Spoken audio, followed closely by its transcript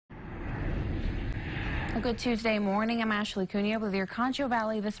A good Tuesday morning. I'm Ashley Cunha with your Concho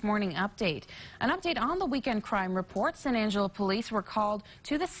Valley This Morning update. An update on the weekend crime report. San Angelo police were called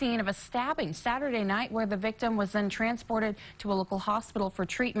to the scene of a stabbing Saturday night where the victim was then transported to a local hospital for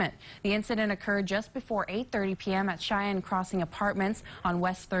treatment. The incident occurred just before 8:30 p.m. at Cheyenne Crossing Apartments on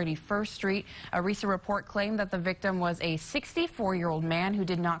West 31st Street. A recent report claimed that the victim was a 64-year-old man who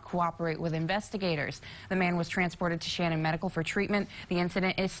did not cooperate with investigators. The man was transported to Shannon Medical for treatment. The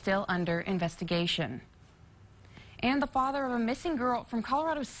incident is still under investigation. And the father of a missing girl from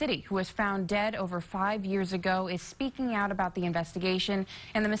Colorado City who was found dead over 5 years ago is speaking out about the investigation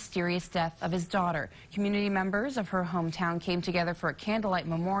and the mysterious death of his daughter. Community members of her hometown came together for a candlelight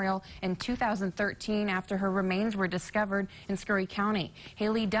memorial in 2013 after her remains were discovered in Scurry County.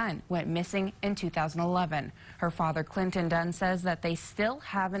 Haley Dunn went missing in 2011. Her father, Clinton Dunn, says that they still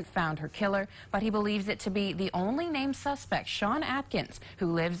haven't found her killer, but he believes it to be the only named suspect, Sean Atkins, who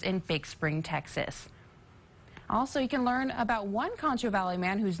lives in Big Spring, Texas. Also, you can learn about one Concho Valley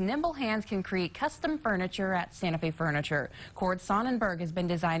man whose nimble hands can create custom furniture at Santa Fe Furniture. Cord Sonnenberg has been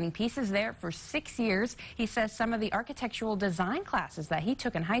designing pieces there for 6 years. He says some of the architectural design classes that he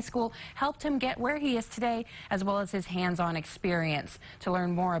took in high school helped him get where he is today, as well as his hands-on experience. To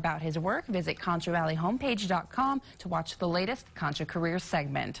learn more about his work, visit ConchoValleyHomepage.com to watch the latest Concho Careers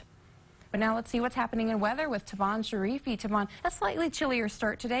segment. But now let's see what's happening in weather with Taban Sharifi. Taban, a slightly chillier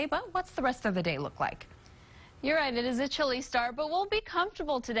start today, but what's the rest of the day look like? You're right, it is a chilly start, but we'll be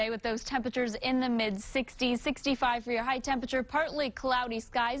comfortable today with those temperatures in the mid-60s, 65 for your high temperature, partly cloudy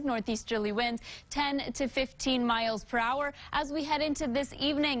skies, northeasterly winds, 10 to 15 miles per hour. As we head into this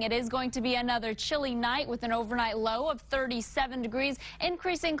evening, it is going to be another chilly night with an overnight low of 37 degrees,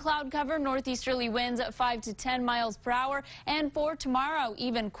 increasing cloud cover, northeasterly winds at 5 to 10 miles per hour. And for tomorrow,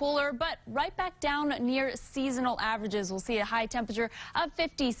 even cooler, but right back down near seasonal averages. We'll see a high temperature of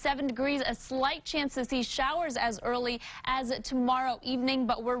 57 degrees, a slight chance to see showers as early as tomorrow evening,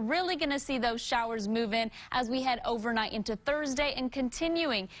 but we're really going to see those showers move in as we head overnight into Thursday and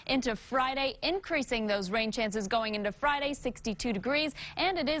continuing into Friday, increasing those rain chances going into Friday, 62 degrees,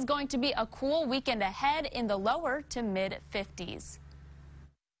 and it is going to be a cool weekend ahead in the lower to mid 50s.